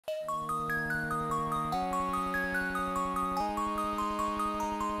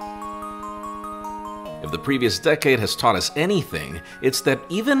If the previous decade has taught us anything, it's that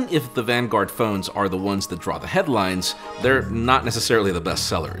even if the vanguard phones are the ones that draw the headlines, they're not necessarily the best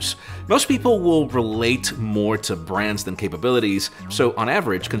sellers. Most people will relate more to brands than capabilities, so on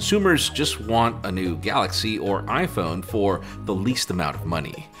average, consumers just want a new Galaxy or iPhone for the least amount of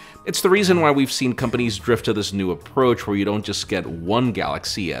money. It's the reason why we've seen companies drift to this new approach where you don't just get one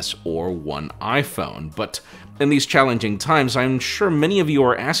Galaxy S or one iPhone. But in these challenging times, I'm sure many of you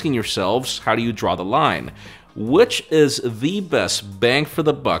are asking yourselves, how do you draw the line? Which is the best bang for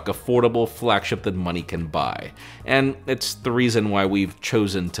the buck affordable flagship that money can buy? And it's the reason why we've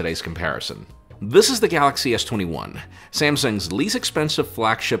chosen today's comparison. This is the Galaxy S21, Samsung's least expensive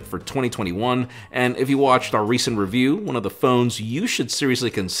flagship for 2021, and if you watched our recent review, one of the phones you should seriously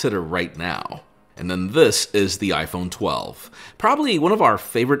consider right now. And then this is the iPhone 12. Probably one of our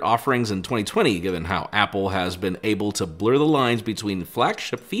favorite offerings in 2020, given how Apple has been able to blur the lines between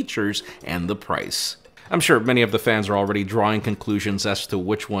flagship features and the price. I'm sure many of the fans are already drawing conclusions as to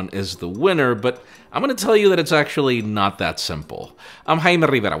which one is the winner, but I'm going to tell you that it's actually not that simple. I'm Jaime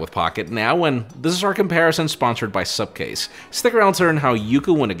Rivera with Pocketnow, and this is our comparison sponsored by SUPCASE. Stick around to learn how you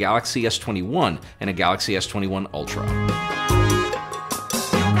could win a Galaxy S21 and a Galaxy S21 Ultra.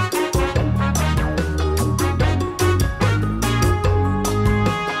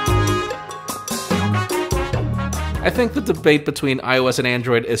 I think the debate between iOS and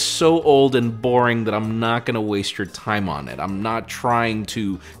Android is so old and boring that I'm not going to waste your time on it. I'm not trying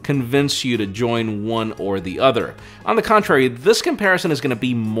to convince you to join one or the other. On the contrary, this comparison is going to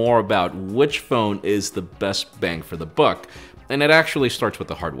be more about which phone is the best bang for the buck, and it actually starts with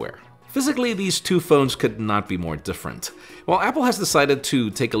the hardware. Physically, these two phones could not be more different. While Apple has decided to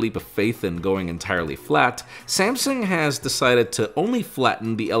take a leap of faith in going entirely flat, Samsung has decided to only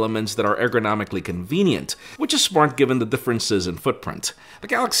flatten the elements that are ergonomically convenient, which is smart given the differences in footprint. The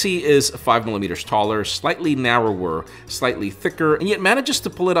Galaxy is 5mm taller, slightly narrower, slightly thicker, and yet manages to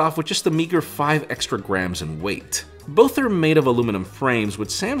pull it off with just a meager 5 extra grams in weight. Both are made of aluminum frames, with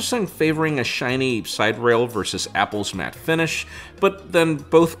Samsung favoring a shiny side rail versus Apple's matte finish, but then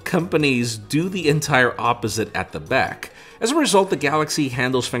both companies do the entire opposite at the back. As a result, the Galaxy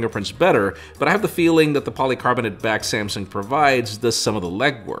handles fingerprints better, but I have the feeling that the polycarbonate back Samsung provides does some of the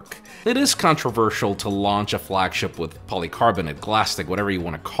legwork. It is controversial to launch a flagship with polycarbonate, glasstic, whatever you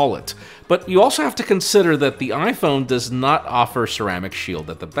want to call it, but you also have to consider that the iPhone does not offer ceramic shield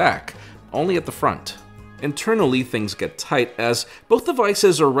at the back, only at the front. Internally, things get tight as both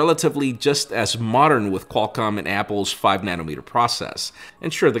devices are relatively just as modern with Qualcomm and Apple's 5nm process.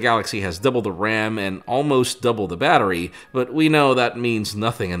 And sure, the Galaxy has double the RAM and almost double the battery, but we know that means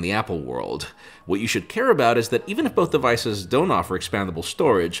nothing in the Apple world. What you should care about is that even if both devices don't offer expandable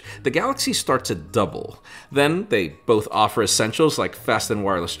storage, the Galaxy starts at double. Then, they both offer essentials like fast and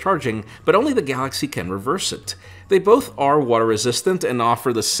wireless charging, but only the Galaxy can reverse it. They both are water resistant and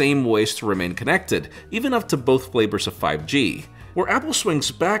offer the same ways to remain connected, even up to both flavors of 5G. Where Apple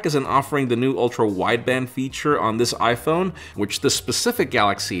swings back is in offering the new ultra-wideband feature on this iPhone, which the specific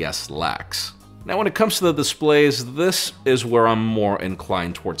Galaxy S lacks. Now when it comes to the displays, this is where I'm more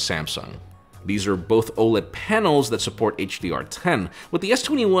inclined towards Samsung. These are both OLED panels that support HDR10, with the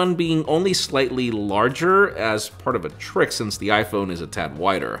S21 being only slightly larger as part of a trick since the iPhone is a tad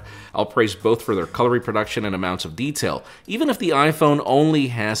wider. I'll praise both for their color reproduction and amounts of detail, even if the iPhone only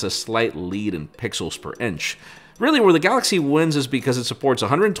has a slight lead in pixels per inch. Really, where the Galaxy wins is because it supports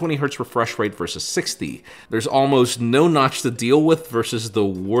 120Hz refresh rate versus 60. There's almost no notch to deal with versus the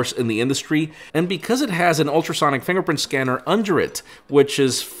worst in the industry, and because it has an ultrasonic fingerprint scanner under it, which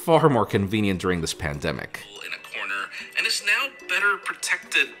is far more convenient during this pandemic. And is now better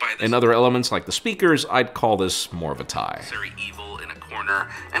protected by this. In other elements like the speakers, I'd call this more of a tie. Very evil in a corner,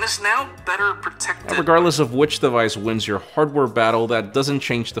 and is now better protected. Now, regardless of which device wins your hardware battle, that doesn't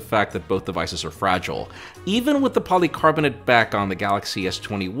change the fact that both devices are fragile. Even with the polycarbonate back on the Galaxy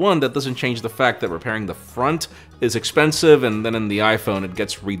S21, that doesn't change the fact that repairing the front is expensive, and then in the iPhone it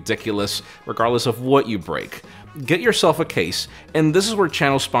gets ridiculous regardless of what you break. Get yourself a case, and this is where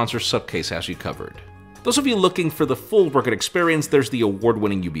channel sponsor SUPCASE has you covered. Those of you looking for the full rugged experience, there's the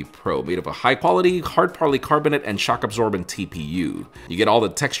award-winning UB Pro, made of a high-quality, hard polycarbonate and shock-absorbent TPU. You get all the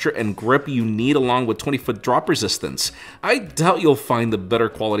texture and grip you need along with 20-foot drop resistance. I doubt you'll find a better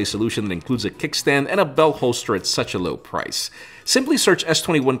quality solution that includes a kickstand and a belt holster at such a low price. Simply search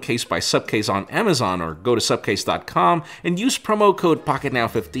S21 Case by SUPCASE on Amazon or go to SUPCASE.com and use promo code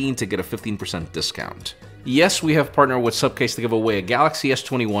POCKETNOW15 to get a 15% discount. Yes, we have partnered with SUPCASE to give away a Galaxy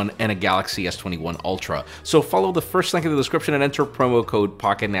S21 and a Galaxy S21 Ultra, so follow the first link in the description and enter promo code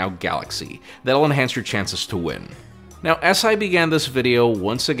POCKETNOWGalaxy. That'll enhance your chances to win. Now, as I began this video,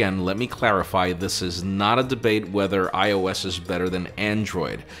 once again, let me clarify, this is not a debate whether iOS is better than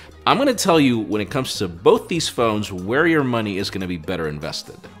Android. I'm going to tell you, when it comes to both these phones, where your money is going to be better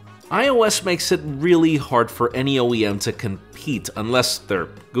invested. iOS makes it really hard for any OEM to compete, unless they're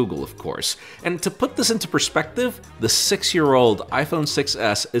Google, of course. And to put this into perspective, the 6-year-old iPhone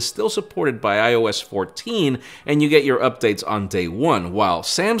 6s is still supported by iOS 14, and you get your updates on day 1, while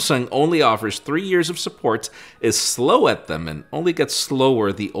Samsung only offers 3 years of support, is slow at them, and only gets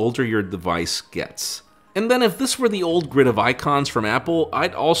slower the older your device gets. And then if this were the old grid of icons from Apple,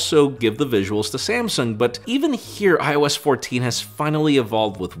 I'd also give the visuals to Samsung, but even here iOS 14 has finally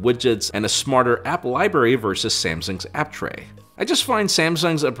evolved with widgets and a smarter app library versus Samsung's app tray. I just find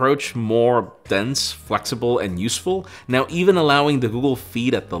Samsung's approach more dense, flexible, and useful, now even allowing the Google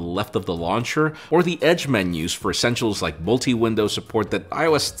feed at the left of the launcher, or the Edge menus for essentials like multi-window support that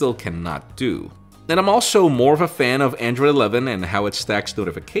iOS still cannot do. And I'm also more of a fan of Android 11 and how it stacks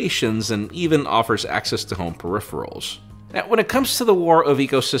notifications and even offers access to home peripherals. Now, when it comes to the war of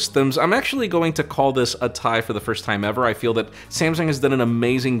ecosystems, I'm actually going to call this a tie for the first time ever. I feel that Samsung has done an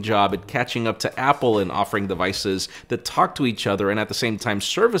amazing job at catching up to Apple in offering devices that talk to each other and at the same time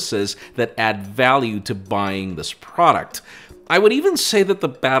services that add value to buying this product. I would even say that the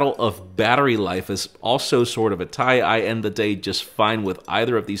battle of battery life is also sort of a tie. I end the day just fine with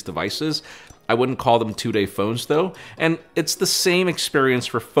either of these devices. I wouldn't call them two-day phones though, and it's the same experience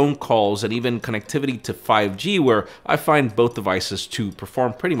for phone calls and even connectivity to 5G, where I find both devices to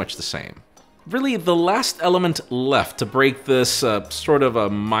perform pretty much the same. Really, the last element left to break this sort of a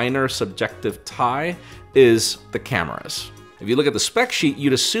minor subjective tie is the cameras. If you look at the spec sheet,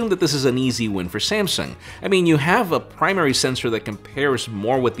 you'd assume that this is an easy win for Samsung. I mean, you have a primary sensor that compares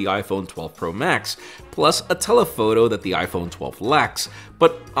more with the iPhone 12 Pro Max, plus a telephoto that the iPhone 12 lacks,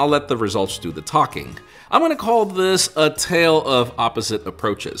 but I'll let the results do the talking. I'm going to call this a tale of opposite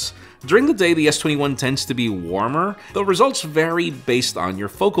approaches. During the day, the S21 tends to be warmer. The results vary based on your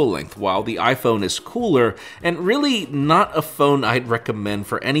focal length, while the iPhone is cooler, and really not a phone I'd recommend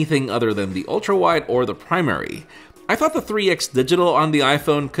for anything other than the ultra-wide or the primary. I thought the 3x digital on the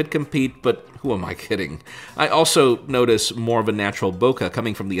iPhone could compete, but who am I kidding? I also notice more of a natural bokeh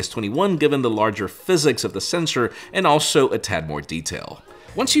coming from the S21 given the larger physics of the sensor and also a tad more detail.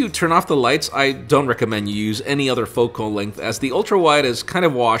 Once you turn off the lights, I don't recommend you use any other focal length, as the ultra-wide is kind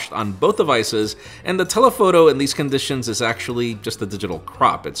of washed on both devices, and the telephoto in these conditions is actually just a digital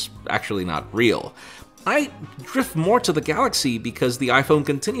crop. It's actually not real. I drift more to the Galaxy because the iPhone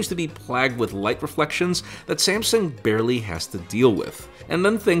continues to be plagued with light reflections that Samsung barely has to deal with. And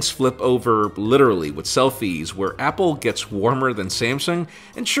then things flip over literally with selfies, where Apple gets warmer than Samsung,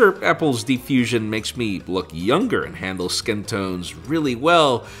 and sure, Apple's Deep Fusion makes me look younger and handles skin tones really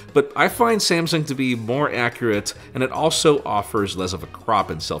well, but I find Samsung to be more accurate, and it also offers less of a crop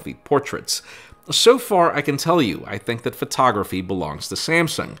in selfie portraits. So far, I can tell you, I think that photography belongs to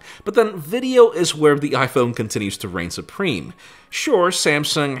Samsung, but then video is where the iPhone continues to reign supreme. Sure,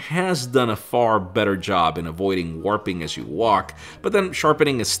 Samsung has done a far better job in avoiding warping as you walk, but then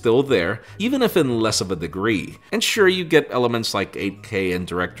sharpening is still there, even if in less of a degree. And sure, you get elements like 8K and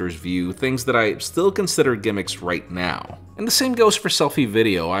director's view, things that I still consider gimmicks right now. And the same goes for selfie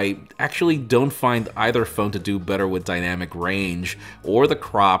video. I actually don't find either phone to do better with dynamic range or the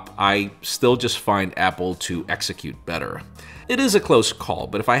crop. I still just find Apple to execute better. It is a close call,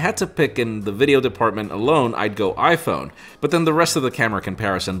 but if I had to pick in the video department alone, I'd go iPhone, but then the rest of the camera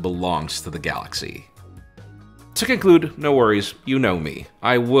comparison belongs to the Galaxy. To conclude, no worries, you know me.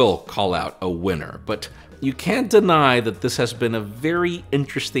 I will call out a winner, but you can't deny that this has been a very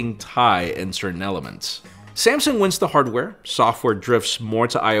interesting tie in certain elements. Samsung wins the hardware, software drifts more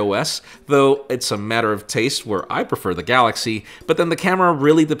to iOS, though it's a matter of taste where I prefer the Galaxy, but then the camera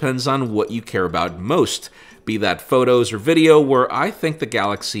really depends on what you care about most, be that photos or video, where I think the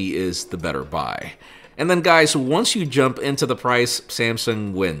Galaxy is the better buy. And then guys, once you jump into the price,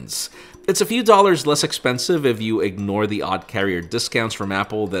 Samsung wins. It's a few dollars less expensive if you ignore the odd carrier discounts from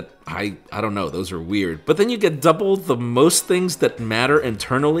Apple that I don't know, those are weird. But then you get double the most things that matter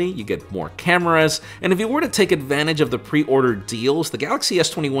internally, you get more cameras, and if you were to take advantage of the pre-order deals, the Galaxy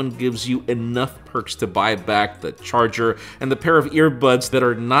S21 gives you enough perks to buy back the charger and the pair of earbuds that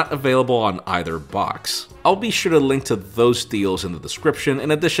are not available on either box. I'll be sure to link to those deals in the description,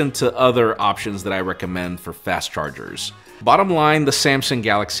 in addition to other options that I recommend for fast chargers. Bottom line, the Samsung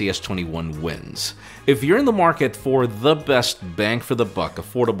Galaxy S21 wins. If you're in the market for the best bang for the buck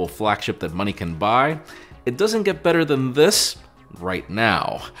affordable flagship that money can buy, it doesn't get better than this right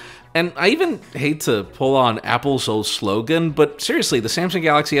now. And I even hate to pull on Apple's old slogan, but seriously, the Samsung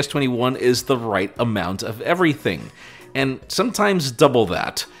Galaxy S21 is the right amount of everything. And sometimes double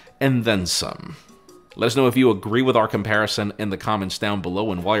that, and then some. Let us know if you agree with our comparison in the comments down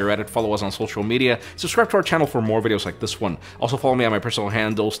below, and while you're at it, follow us on social media, subscribe to our channel for more videos like this one. Also follow me on my personal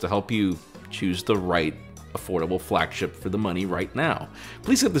handles to help you choose the right affordable flagship for the money right now.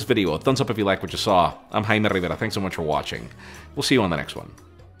 Please give this video a thumbs up if you like what you saw. I'm Jaime Rivera, thanks so much for watching. We'll see you on the next one.